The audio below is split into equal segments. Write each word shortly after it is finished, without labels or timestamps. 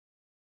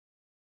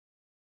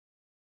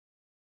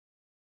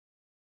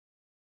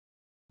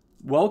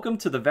Welcome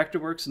to the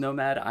Vectorworks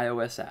Nomad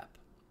iOS app.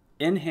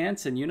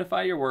 Enhance and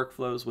unify your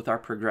workflows with our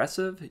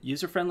progressive,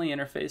 user-friendly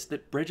interface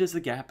that bridges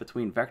the gap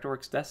between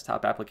Vectorworks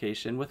desktop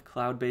application with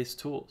cloud-based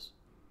tools.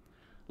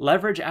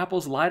 Leverage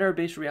Apple's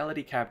lidar-based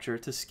reality capture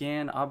to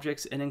scan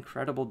objects in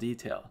incredible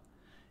detail.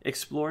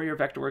 Explore your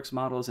Vectorworks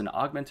models in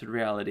augmented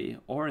reality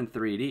or in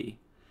 3D,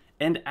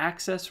 and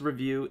access,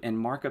 review, and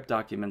markup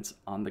documents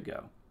on the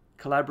go.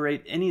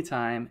 Collaborate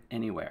anytime,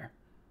 anywhere.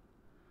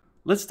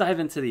 Let's dive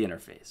into the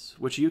interface,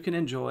 which you can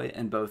enjoy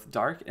in both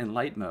dark and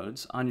light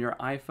modes on your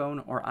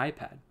iPhone or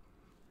iPad.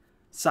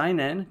 Sign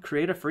in,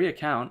 create a free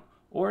account,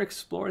 or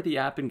explore the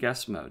app in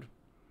guest mode.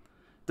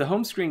 The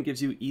home screen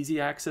gives you easy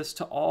access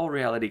to all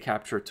reality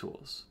capture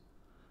tools.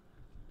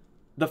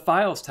 The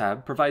Files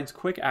tab provides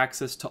quick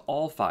access to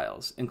all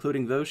files,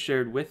 including those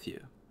shared with you,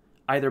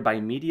 either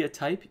by media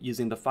type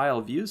using the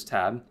File Views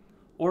tab,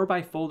 or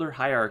by folder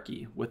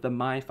hierarchy with the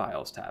My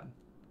Files tab.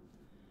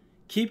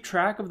 Keep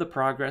track of the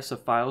progress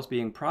of files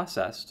being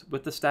processed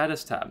with the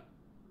Status tab.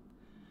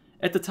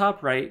 At the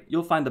top right,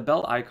 you'll find the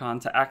bell icon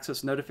to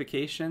access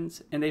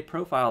notifications and a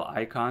profile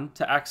icon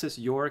to access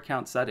your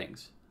account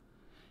settings.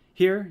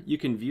 Here, you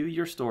can view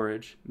your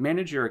storage,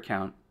 manage your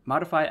account,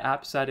 modify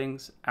app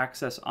settings,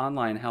 access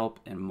online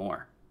help, and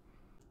more.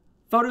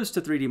 Photos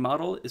to 3D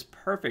Model is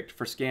perfect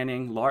for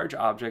scanning large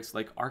objects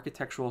like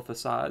architectural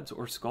facades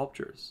or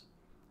sculptures.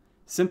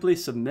 Simply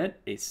submit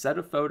a set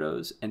of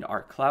photos and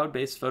our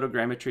cloud-based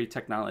photogrammetry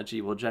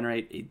technology will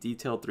generate a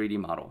detailed 3D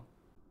model.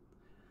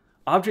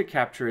 Object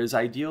capture is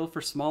ideal for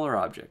smaller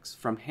objects,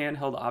 from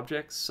handheld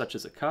objects such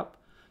as a cup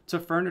to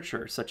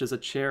furniture such as a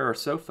chair or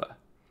sofa.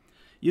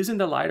 Using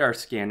the LiDAR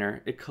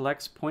scanner, it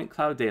collects point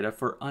cloud data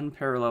for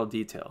unparalleled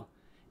detail,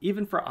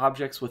 even for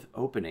objects with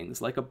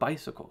openings like a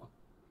bicycle.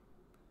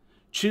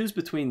 Choose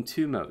between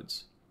two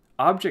modes: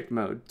 Object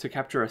mode to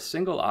capture a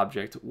single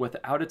object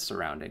without its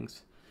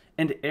surroundings,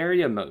 and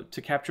Area mode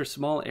to capture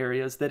small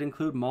areas that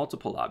include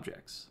multiple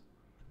objects.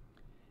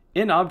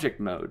 In Object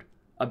mode,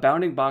 a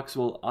bounding box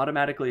will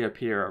automatically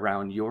appear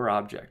around your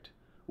object,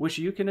 which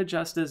you can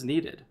adjust as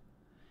needed.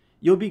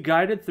 You'll be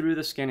guided through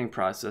the scanning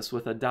process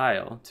with a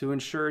dial to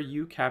ensure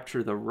you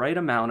capture the right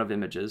amount of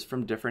images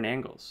from different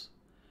angles.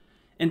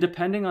 And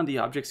depending on the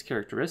object's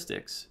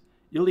characteristics,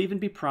 you'll even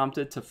be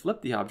prompted to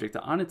flip the object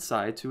on its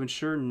side to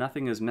ensure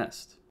nothing is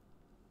missed.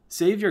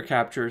 Save your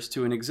captures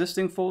to an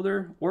existing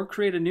folder or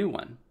create a new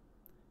one.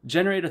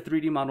 Generate a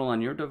 3D model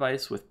on your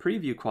device with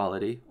preview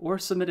quality or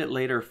submit it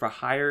later for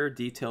higher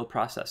detail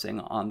processing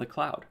on the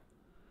cloud.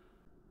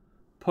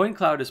 Point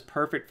cloud is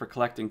perfect for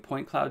collecting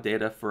point cloud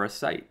data for a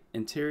site,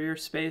 interior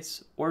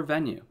space, or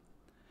venue.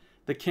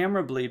 The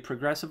camera bleed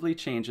progressively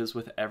changes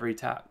with every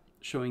tap,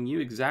 showing you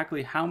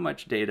exactly how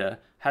much data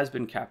has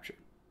been captured.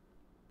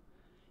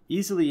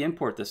 Easily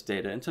import this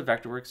data into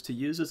Vectorworks to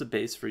use as a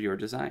base for your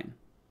design.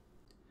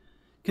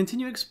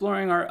 Continue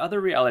exploring our other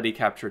reality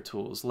capture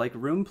tools like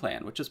Room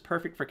Plan, which is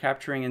perfect for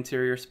capturing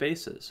interior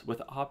spaces with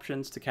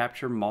options to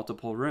capture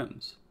multiple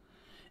rooms.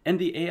 And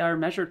the AR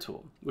Measure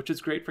tool, which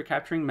is great for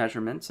capturing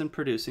measurements and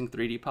producing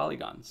 3D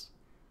polygons.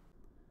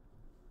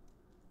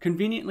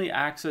 Conveniently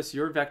access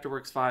your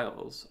Vectorworks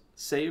files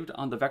saved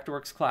on the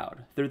Vectorworks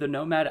cloud through the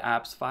Nomad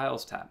app's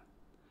Files tab.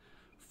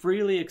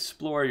 Freely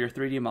explore your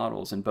 3D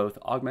models in both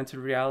augmented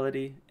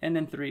reality and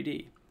in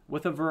 3D,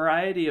 with a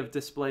variety of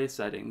display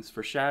settings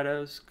for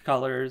shadows,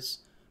 colors,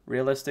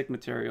 realistic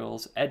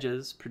materials,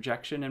 edges,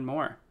 projection, and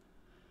more.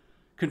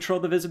 Control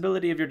the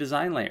visibility of your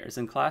design layers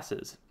and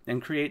classes, and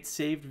create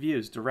saved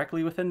views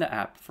directly within the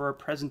app for a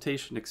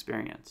presentation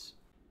experience.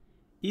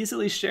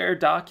 Easily share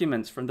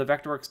documents from the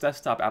Vectorworks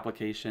desktop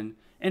application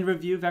and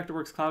review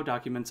Vectorworks Cloud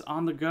documents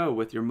on the go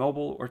with your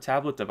mobile or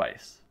tablet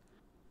device.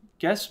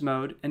 Guest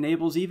mode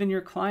enables even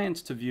your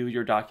clients to view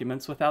your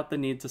documents without the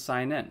need to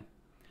sign in.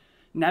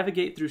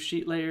 Navigate through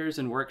sheet layers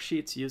and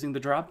worksheets using the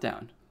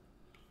drop-down.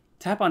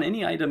 Tap on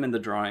any item in the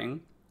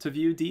drawing to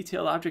view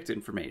detailed object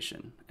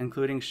information,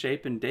 including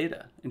shape and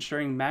data,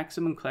 ensuring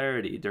maximum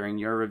clarity during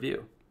your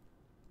review.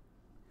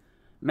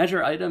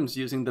 Measure items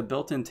using the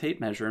built-in tape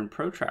measure and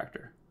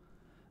protractor.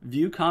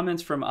 View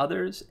comments from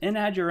others and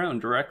add your own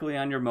directly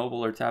on your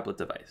mobile or tablet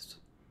device.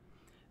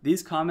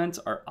 These comments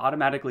are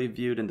automatically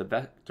viewed in the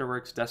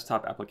Vectorworks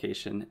desktop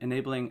application,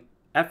 enabling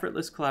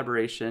effortless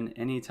collaboration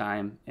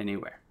anytime,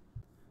 anywhere.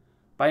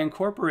 By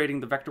incorporating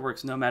the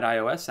Vectorworks Nomad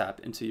iOS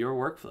app into your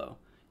workflow,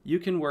 you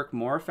can work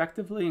more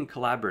effectively and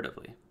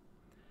collaboratively.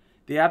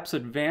 The app's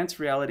advanced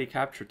reality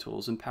capture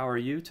tools empower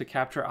you to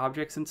capture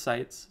objects and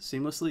sites,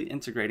 seamlessly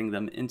integrating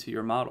them into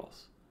your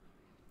models.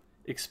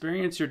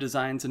 Experience your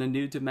designs in a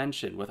new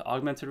dimension with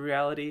augmented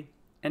reality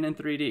and in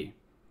 3D.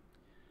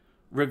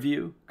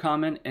 Review,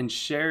 comment, and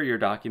share your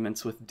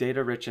documents with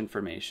data-rich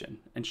information,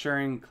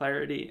 ensuring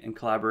clarity and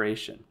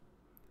collaboration.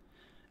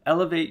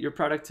 Elevate your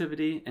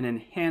productivity and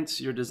enhance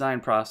your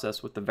design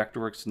process with the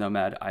Vectorworks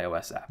Nomad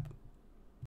iOS app.